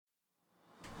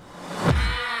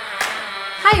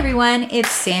Hi everyone,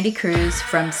 it's Sandy Cruz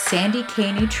from Sandy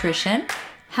K Nutrition,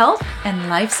 Health and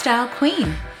Lifestyle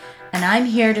Queen. And I'm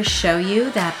here to show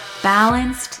you that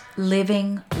balanced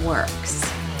living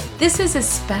works. This is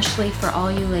especially for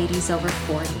all you ladies over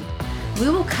 40. We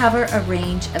will cover a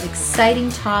range of exciting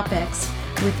topics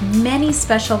with many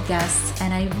special guests,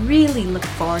 and I really look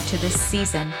forward to this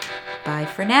season. Bye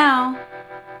for now.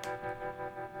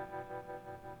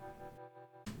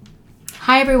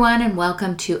 Hi everyone, and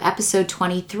welcome to episode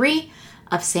 23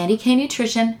 of Sandy K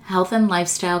Nutrition, Health and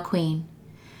Lifestyle Queen.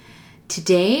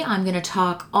 Today I'm going to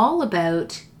talk all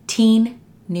about teen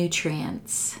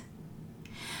nutrients.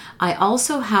 I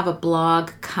also have a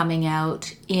blog coming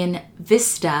out in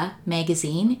Vista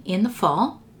magazine in the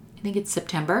fall. I think it's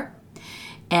September.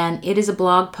 And it is a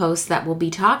blog post that will be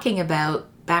talking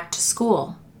about back to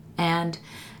school and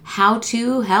how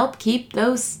to help keep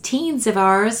those teens of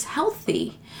ours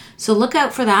healthy. So look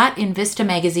out for that in Vista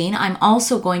magazine. I'm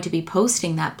also going to be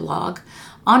posting that blog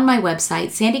on my website,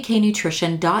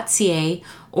 sandyknutrition.ca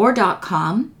or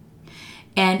 .com.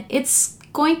 And it's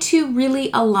going to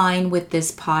really align with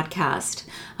this podcast.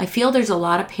 I feel there's a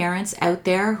lot of parents out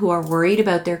there who are worried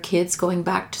about their kids going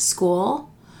back to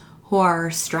school, who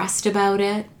are stressed about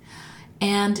it.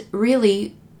 And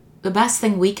really, the best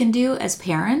thing we can do as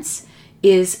parents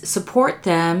is support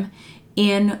them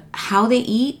in how they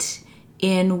eat,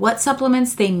 in what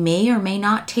supplements they may or may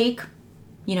not take.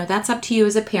 You know, that's up to you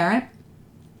as a parent.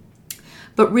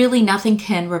 But really nothing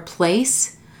can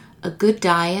replace a good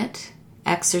diet,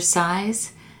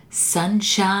 exercise,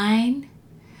 sunshine,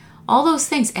 all those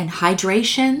things, and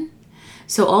hydration.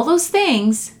 So all those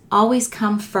things always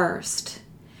come first.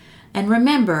 And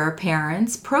remember,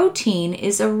 parents, protein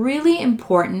is a really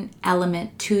important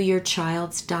element to your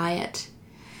child's diet.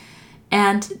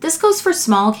 And this goes for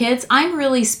small kids. I'm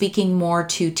really speaking more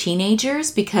to teenagers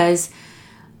because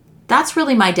that's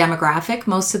really my demographic.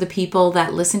 Most of the people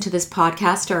that listen to this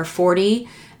podcast are 40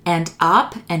 and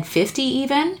up and 50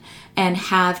 even, and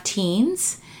have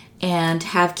teens and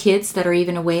have kids that are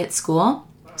even away at school.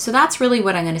 So that's really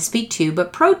what I'm going to speak to.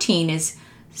 But protein is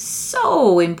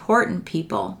so important,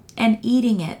 people, and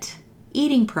eating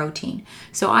protein.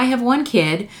 So I have one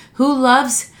kid who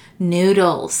loves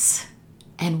noodles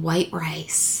and white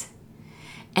rice.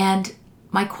 And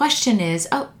my question is,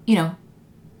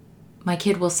 my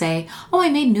kid will say, I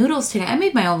made noodles today. I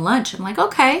made my own lunch. I'm like,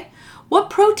 okay,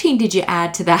 what protein did you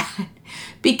add to that?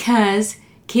 Because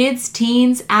kids,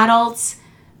 teens, adults,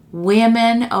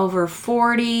 women over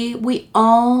 40, we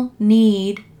all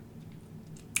need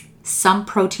some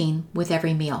protein with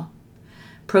every meal.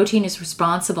 Protein is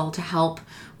responsible to help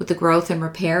with the growth and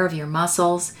repair of your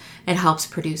muscles. It helps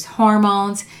produce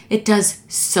hormones. It does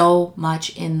so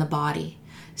much in the body.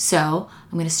 So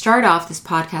I'm going to start off this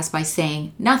podcast by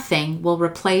saying nothing will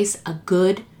replace a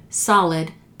good,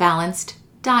 solid, balanced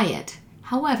diet.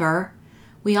 However,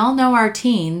 we all know our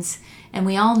teens, and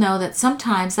we all know that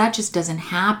sometimes that just doesn't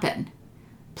happen.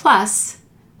 Plus,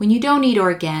 when you don't eat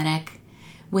organic,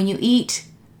 when you eat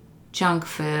junk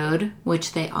food,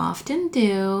 which they often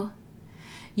do,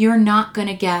 you're not going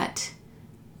to get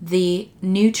the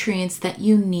nutrients that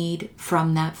you need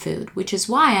from that food, which is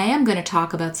why I am going to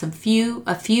talk about a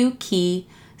few key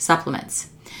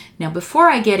supplements. Now, before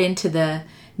I get into the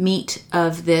meat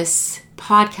of this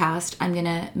podcast, I'm going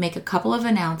to make a couple of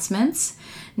announcements.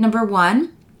 Number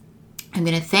one, I'm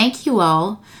going to thank you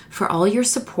all for all your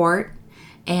support,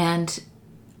 and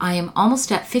I am almost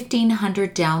at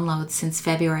 1,500 downloads since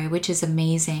February, which is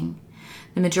amazing.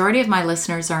 The majority of my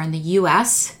listeners are in the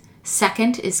US.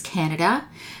 Second is Canada.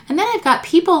 And then I've got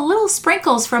people, little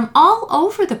sprinkles from all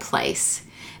over the place.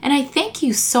 And I thank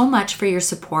you so much for your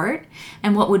support.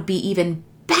 And what would be even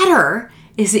better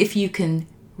is if you can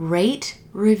rate,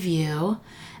 review,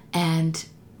 and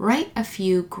write a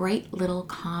few great little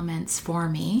comments for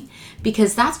me,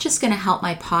 because that's just going to help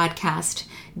my podcast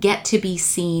get to be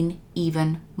seen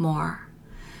even more.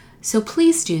 So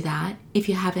please do that. If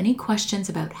you have any questions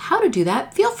about how to do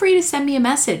that, feel free to send me a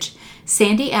message.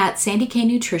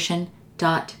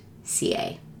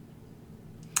 sandy@sandyknutrition.ca.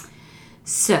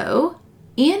 So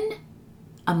in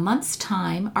a month's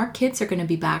time, our kids are going to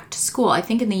be back to school. I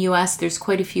think in the US, there's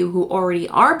quite a few who already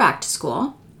are back to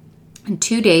school. In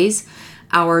 2 days,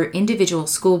 our individual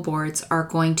school boards are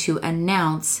going to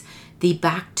announce the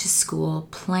back to school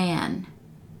plan.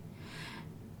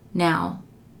 Now,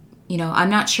 I'm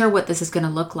not sure what this is going to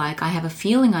look like. I have a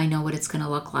feeling I know what it's going to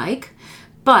look like.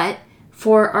 But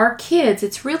for our kids,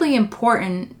 it's really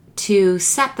important to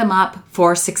set them up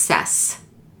for success.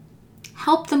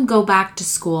 Help them go back to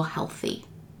school healthy.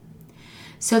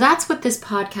 So that's what this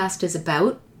podcast is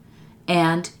about.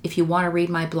 And if you want to read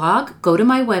my blog, go to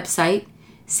my website,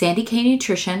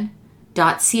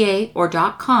 sandyknutrition.ca or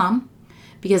 .com,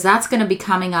 because that's going to be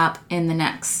coming up in the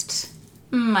next,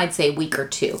 I'd say, week or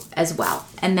two as well.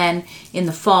 And then in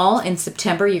the fall, in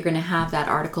September, you're going to have that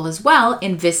article as well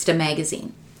in Vista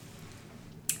Magazine.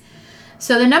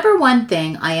 So the number one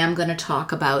thing I am going to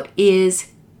talk about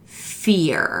is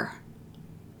fear.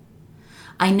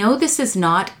 I know this is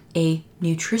not a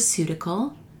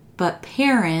nutraceutical, but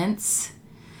parents,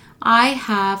 I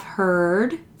have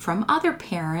heard from other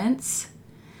parents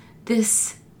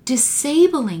this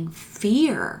disabling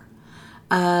fear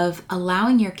of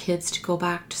allowing your kids to go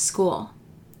back to school.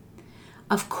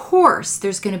 Of course,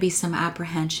 there's going to be some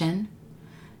apprehension.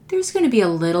 There's going to be a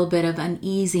little bit of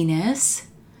uneasiness.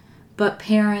 But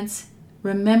parents,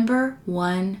 remember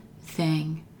one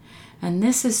thing, and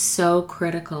this is so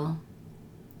critical.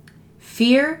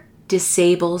 Fear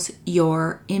disables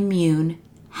your immune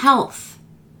health.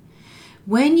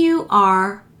 When you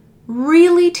are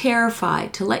really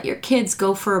terrified to let your kids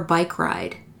go for a bike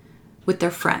ride with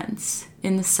their friends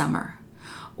in the summer,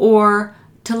 or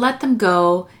to let them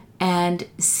go and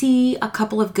see a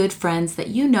couple of good friends that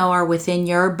you know are within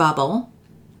your bubble,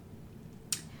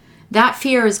 that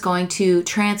fear is going to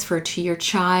transfer to your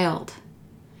child.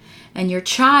 And your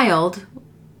child,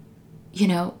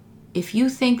 if you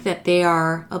think that they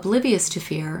are oblivious to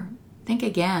fear, think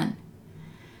again.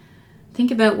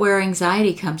 Think about where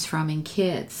anxiety comes from in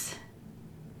kids.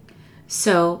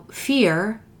 So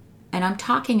fear, and I'm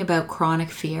talking about chronic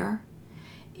fear,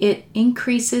 it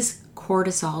increases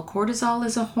cortisol. Cortisol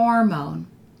is a hormone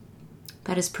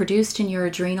that is produced in your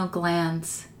adrenal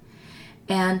glands.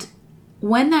 And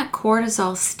when that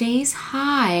cortisol stays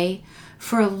high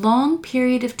for a long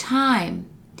period of time,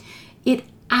 it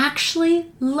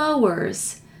actually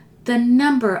lowers the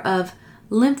number of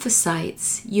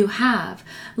lymphocytes you have.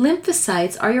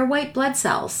 Lymphocytes are your white blood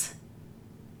cells.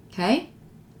 Okay?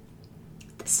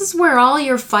 This is where all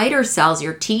your fighter cells,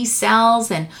 your T cells,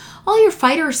 and all your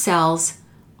fighter cells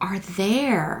are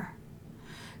there.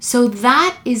 So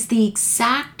that is the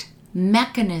exact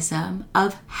mechanism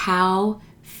of how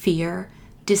fear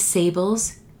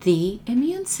disables the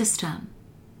immune system.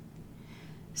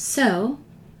 So,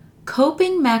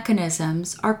 coping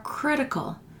mechanisms are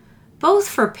critical, both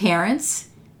for parents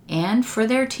and for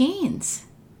their teens.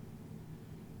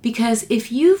 Because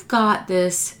if you've got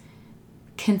this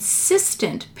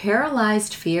consistent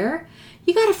paralyzed fear,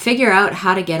 you got to figure out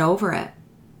how to get over it.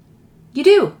 You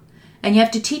do. And you have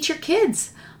to teach your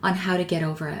kids on how to get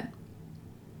over it.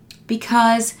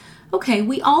 Because okay,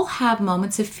 we all have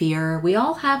moments of fear. We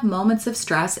all have moments of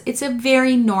stress. It's a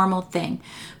very normal thing.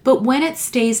 But when it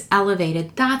stays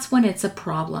elevated, that's when it's a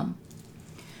problem.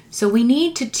 So we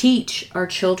need to teach our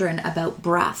children about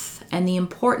breath and the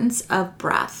importance of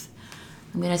breath.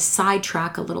 I'm going to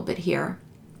sidetrack a little bit here.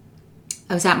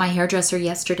 I was at my hairdresser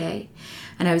yesterday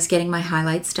and I was getting my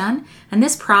highlights done. And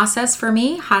this process for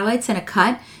me, highlights and a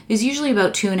cut, is usually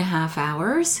about 2.5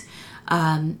 hours.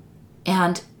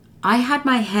 And I had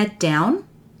my head down,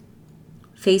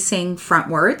 facing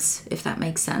frontwards, if that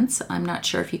makes sense. I'm not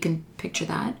sure if you can picture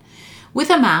that,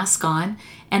 with a mask on,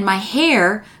 and my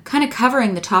hair kind of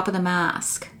covering the top of the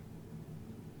mask.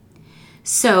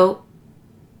 So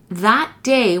that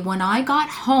day when I got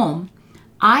home,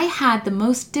 I had the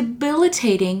most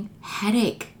debilitating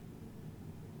headache.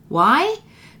 Why?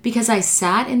 Because I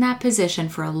sat in that position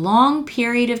for a long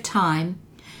period of time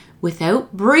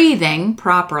without breathing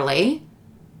properly.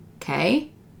 Okay?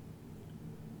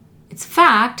 It's a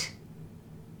fact.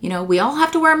 We all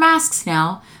have to wear masks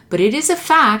now, but it is a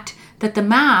fact that the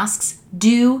masks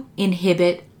do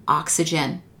inhibit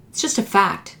oxygen. It's just a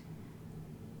fact.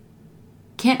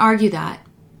 Can't argue that.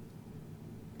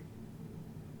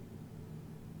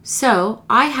 So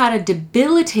I had a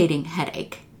debilitating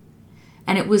headache,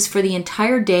 and it was for the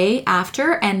entire day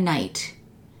after and night.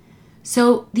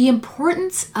 So the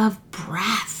importance of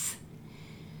breath.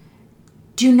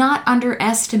 Do not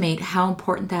underestimate how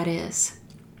important that is.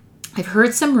 I've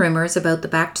heard some rumors about the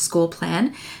back to school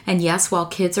plan, and yes, while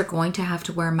kids are going to have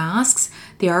to wear masks,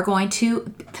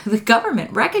 the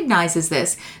government recognizes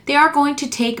this, they are going to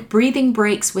take breathing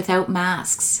breaks without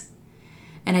masks.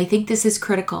 And I think this is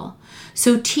critical.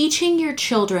 So teaching your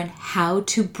children how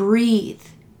to breathe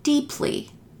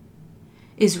deeply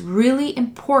is really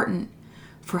important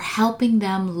for helping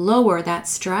them lower that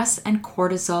stress and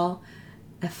cortisol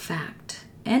effect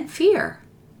and fear.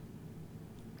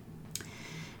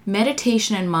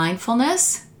 Meditation and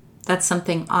mindfulness, that's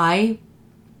something I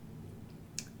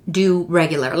do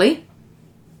regularly.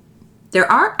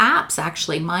 There are apps,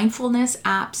 actually, mindfulness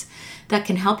apps that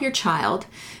can help your child.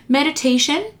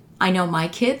 Meditation, I know my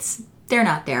kids, they're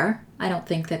not there. I don't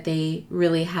think that they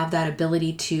really have that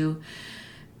ability to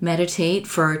meditate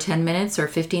for 10 minutes or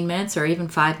 15 minutes or even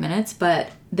 5 minutes,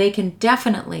 but they can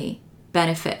definitely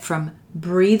benefit from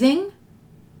breathing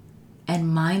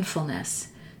and mindfulness.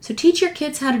 So teach your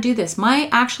kids how to do this. My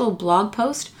actual blog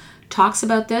post talks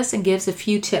about this and gives a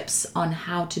few tips on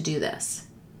how to do this.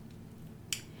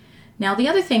 Now, the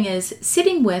other thing is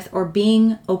sitting with or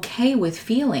being okay with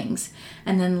feelings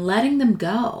and then letting them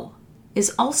go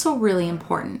is also really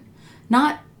important.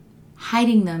 Not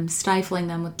hiding them, stifling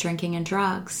them with drinking and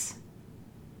drugs.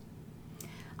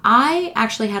 I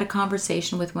actually had a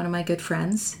conversation with one of my good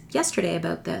friends yesterday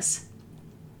about this.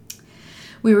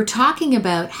 We were talking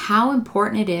about how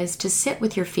important it is to sit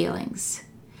with your feelings.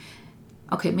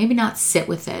 Okay, maybe not sit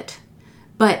with it,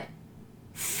 but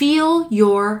feel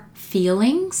your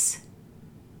feelings.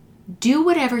 Do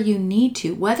whatever you need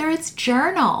to, whether it's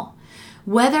journal,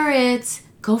 whether it's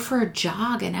go for a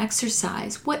jog and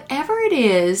exercise, whatever it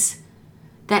is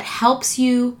that helps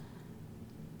you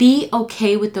be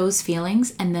okay with those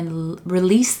feelings and then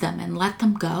release them and let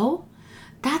them go.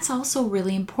 That's also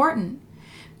really important.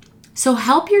 So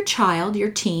help your child,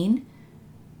 your teen,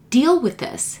 deal with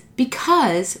this,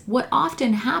 because what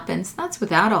often happens, that's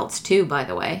with adults too, by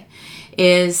the way,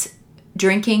 is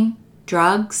drinking,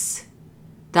 drugs.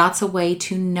 That's a way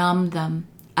to numb them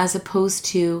as opposed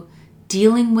to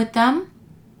dealing with them,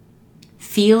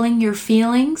 feeling your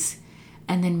feelings,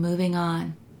 and then moving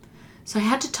on. So I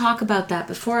had to talk about that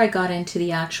before I got into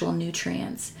the actual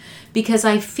nutrients, because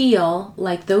I feel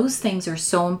like those things are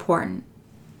so important.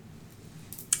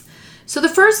 So the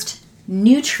first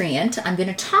nutrient I'm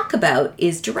going to talk about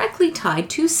is directly tied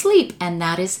to sleep, and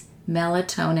that is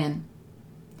melatonin.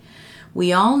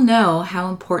 We all know how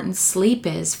important sleep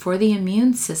is for the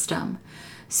immune system.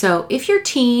 So if your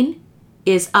teen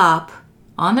is up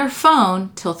on their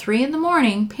phone till 3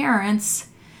 a.m, parents,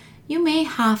 you may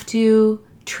have to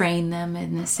train them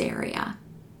in this area.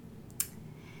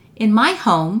 In my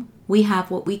home, we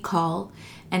have what we call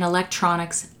an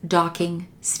electronics docking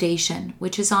station,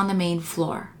 which is on the main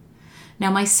floor.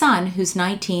 Now, my son, who's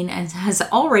 19 and has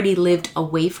already lived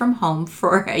away from home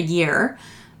for a year,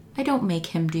 I don't make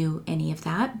him do any of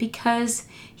that because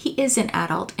he is an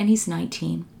adult and he's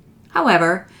 19.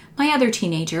 However, my other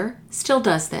teenager still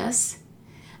does this,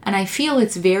 and I feel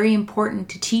it's very important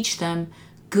to teach them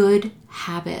good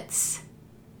habits,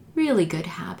 really good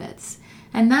habits.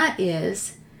 And that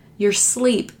is, your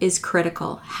sleep is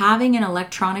critical. Having an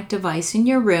electronic device in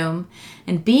your room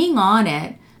and being on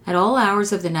it at all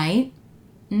hours of the night,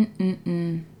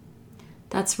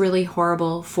 that's really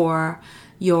horrible for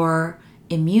your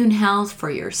immune health, for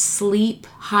your sleep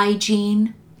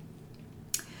hygiene.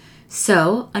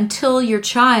 So until your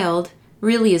child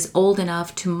really is old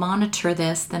enough to monitor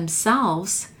this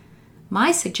themselves,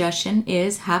 my suggestion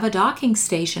is have a docking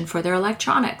station for their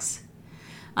electronics.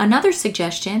 Another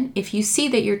suggestion, if you see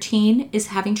that your teen is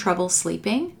having trouble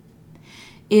sleeping,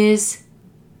 is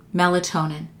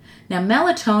melatonin. Now,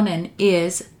 melatonin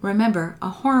is, remember, a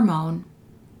hormone.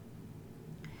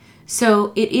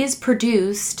 So it is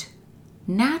produced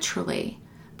naturally.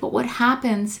 But what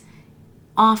happens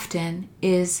often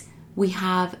is we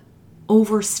have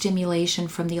overstimulation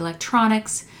from the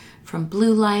electronics, from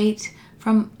blue light,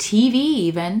 from TV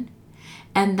even,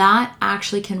 and that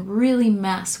actually can really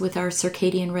mess with our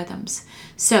circadian rhythms.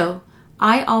 So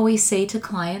I always say to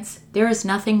clients, there is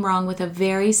nothing wrong with a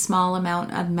very small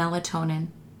amount of melatonin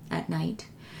at night.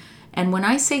 And when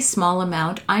I say small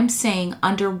amount, I'm saying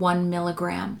under 1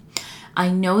 milligram. I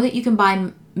know that you can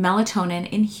buy melatonin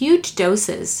in huge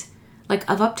doses, like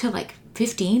of up to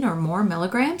 15 or more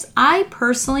milligrams. I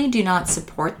personally do not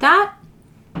support that.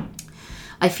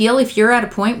 I feel if you're at a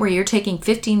point where you're taking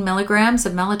 15 milligrams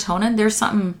of melatonin, there's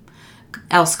something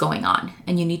else going on,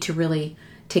 and you need to really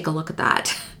take a look at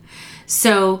that.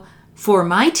 So for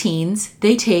my teens,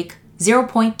 they take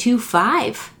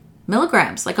 0.25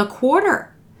 milligrams, like a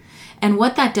quarter. And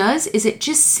what that does is it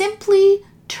just simply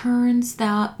turns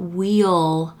that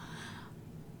wheel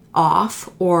off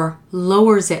or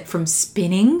lowers it from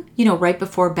spinning, right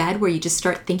before bed where you just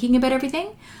start thinking about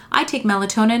everything. I take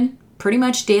melatonin pretty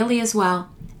much daily as well,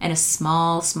 and a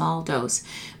small dose.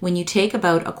 When you take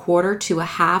about a quarter to a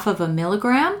half of a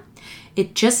milligram,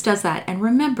 it just does that. And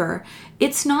remember,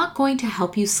 it's not going to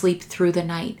help you sleep through the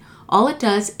night. All it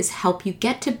does is help you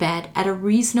get to bed at a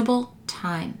reasonable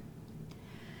time.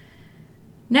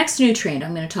 Next nutrient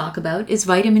I'm going to talk about is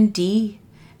vitamin D.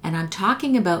 And I'm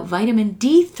talking about vitamin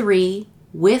D3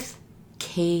 with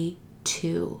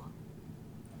K2.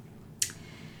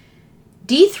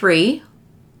 D3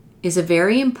 is a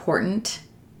very important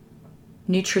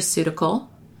nutraceutical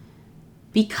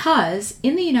Because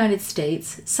in the United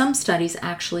States, some studies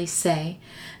actually say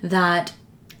that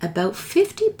about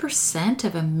 50%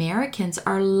 of Americans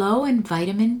are low in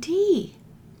vitamin D.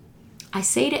 I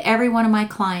say to every one of my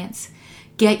clients,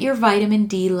 get your vitamin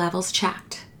D levels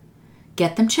checked.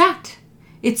 Get them checked.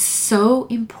 It's so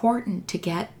important to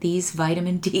get these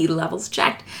vitamin D levels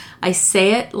checked. I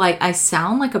say it like I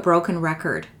sound like a broken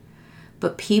record.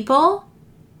 But people,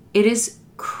 it is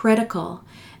critical.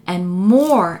 And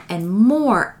more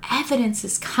evidence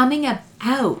is coming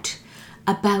out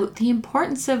about the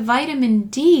importance of vitamin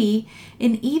D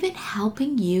in even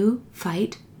helping you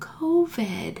fight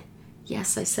COVID.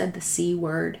 Yes, I said the C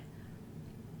word.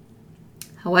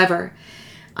 However,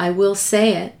 I will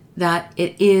say it that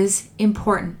it is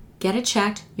important. Get it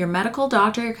checked. Your medical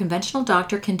doctor, your conventional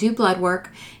doctor can do blood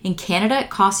work. In Canada, it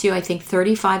costs you, I think,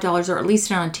 $35, or at least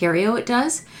in Ontario it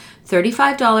does.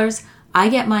 $35. I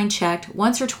get mine checked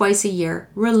once or twice a year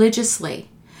religiously,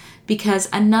 because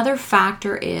another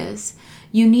factor is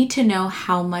you need to know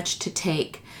how much to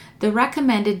take. The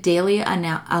recommended daily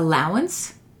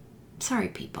allowance, sorry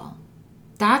people,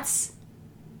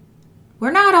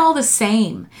 we're not all the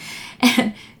same.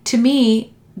 And to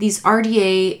me, these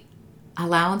RDA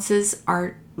allowances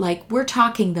are like, we're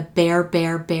talking the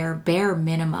bare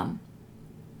minimum.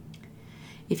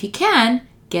 If you can,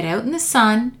 get out in the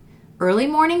sun, early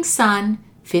morning sun,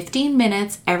 15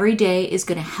 minutes every day is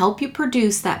going to help you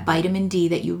produce that vitamin D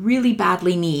that you really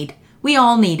badly need. We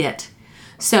all need it.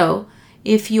 So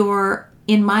if you're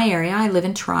in my area, I live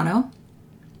in Toronto.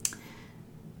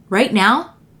 Right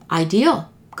now,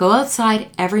 ideal. Go outside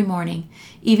every morning.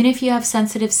 Even if you have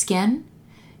sensitive skin,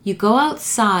 you go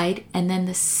outside, and then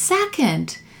the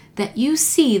second that you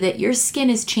see that your skin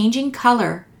is changing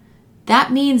color,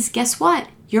 that means, guess what?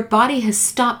 Your body has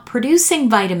stopped producing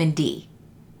vitamin D.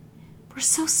 We're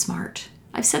so smart.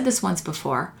 I've said this once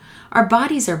before. Our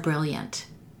bodies are brilliant.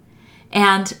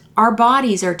 And our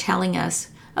bodies are telling us,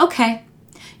 okay,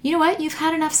 you know what? You've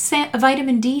had enough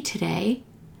vitamin D today,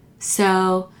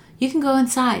 so you can go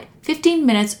inside. 15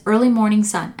 minutes, early morning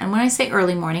sun. And when I say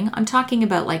early morning, I'm talking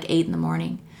about like 8 in the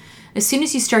morning. As soon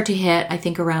as you start to hit, I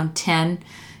think around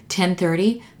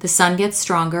 10:30, the sun gets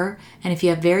stronger. And if you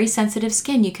have very sensitive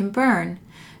skin, you can burn.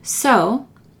 So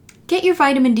get your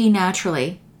vitamin D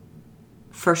naturally,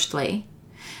 firstly.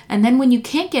 And then when you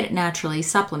can't get it naturally,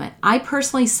 supplement. I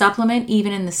personally supplement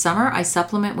even in the summer. I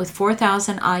supplement with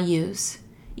 4,000 IUs,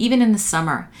 even in the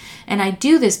summer. And I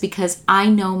do this because I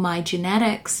know my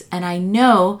genetics, and I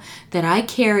know that I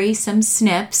carry some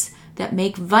SNPs that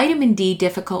make vitamin D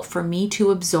difficult for me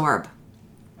to absorb.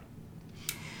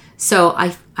 So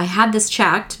I had this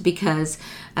checked because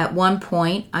at one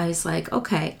point I was like,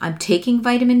 okay, I'm taking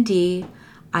vitamin D,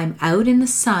 I'm out in the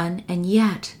sun, and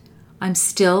yet I'm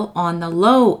still on the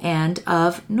low end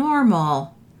of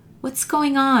normal. What's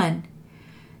going on?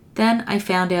 Then I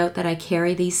found out that I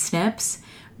carry these SNPs.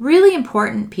 Really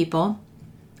important, people.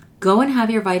 Go and have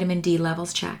your vitamin D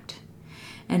levels checked.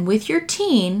 And with your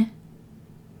teen,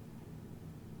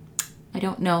 I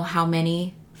don't know how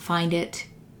many find it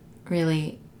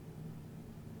really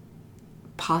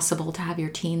possible to have your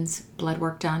teen's blood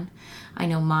work done. I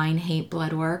know mine hate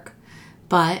blood work,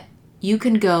 but you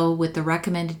can go with the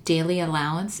recommended daily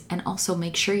allowance and also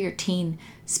make sure your teen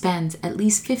spends at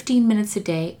least 15 minutes a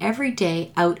day, every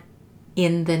day, out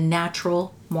in the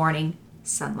natural morning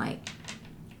sunlight.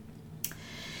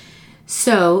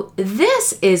 So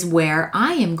this is where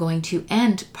I am going to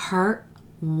end part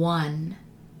 1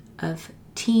 of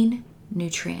teen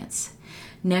nutrients.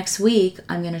 Next week,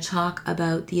 I'm going to talk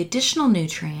about the additional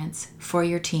nutrients for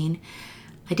your teen.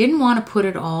 I didn't want to put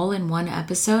it all in one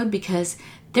episode because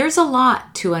there's a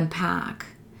lot to unpack.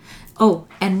 Oh,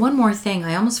 and one more thing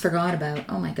I almost forgot about.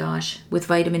 Oh my gosh, with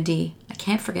vitamin D. I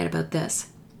can't forget about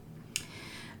this.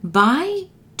 Buy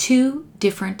 2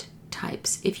 different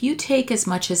types. If you take as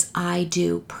much as I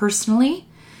do personally,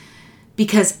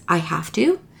 because I have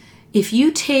to, if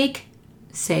you take,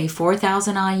 say,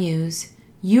 4,000 IUs,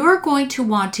 you're going to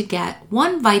want to get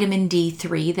one vitamin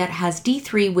D3 that has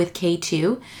D3 with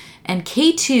K2, and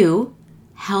K2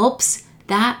 helps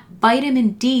that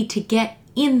vitamin D to get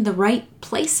in the right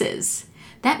places.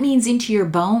 That means into your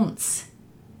bones.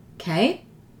 Okay?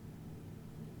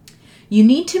 You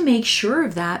need to make sure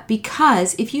of that,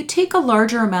 because if you take a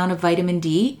larger amount of vitamin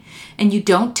D and you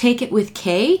don't take it with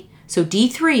K, so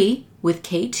D3 with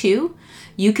K2,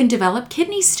 you can develop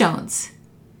kidney stones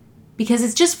because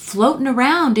it's just floating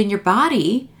around in your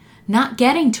body, not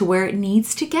getting to where it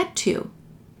needs to get to.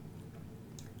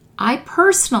 I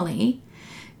personally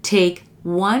take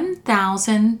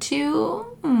 1,000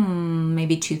 to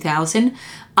maybe 2,000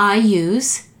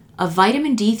 IUs of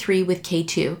vitamin D3 with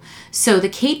K2. So the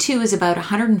K2 is about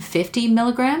 150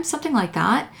 milligrams, something like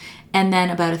that, and then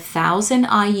about 1,000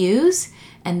 IUs,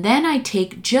 and then I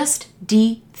take just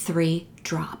D3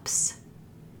 drops.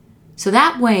 So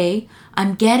that way,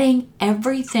 I'm getting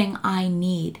everything I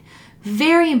need.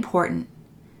 Very important.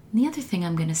 And the other thing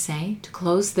I'm going to say to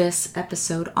close this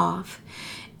episode off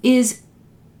is,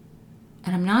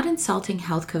 and I'm not insulting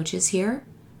health coaches here,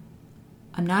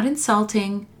 I'm not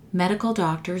insulting medical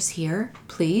doctors here,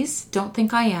 please don't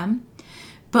think I am,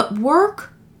 but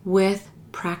work with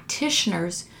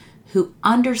practitioners who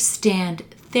understand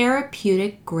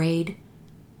therapeutic grade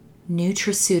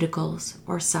nutraceuticals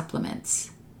or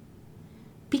supplements.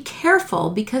 Be careful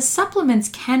because supplements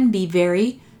can be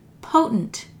very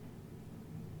potent.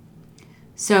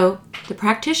 So the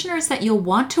practitioners that you'll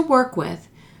want to work with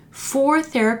for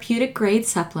therapeutic grade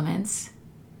supplements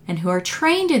and who are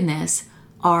trained in this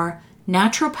are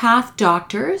naturopath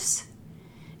doctors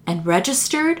and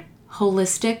registered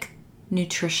holistic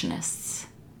nutritionists.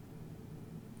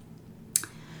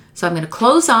 So I'm going to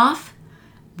close off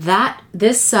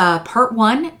this part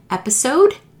 1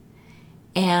 episode,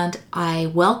 and I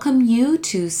welcome you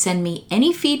to send me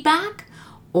any feedback,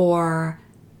 or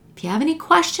if you have any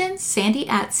questions,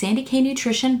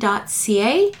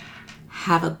 sandy@sandyknutrition.ca.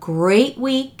 Have a great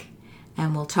week,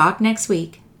 and we'll talk next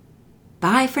week.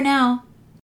 Bye for now.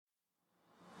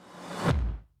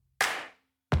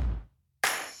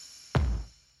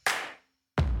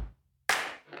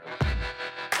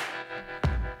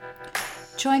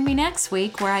 Join me next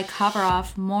week where I cover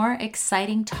off more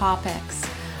exciting topics.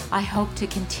 I hope to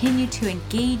continue to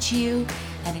engage you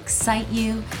and excite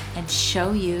you and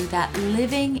show you that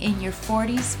living in your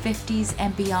 40s, 50s,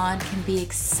 and beyond can be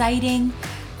exciting,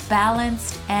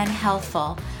 balanced, and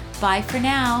healthful. Bye for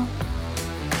now.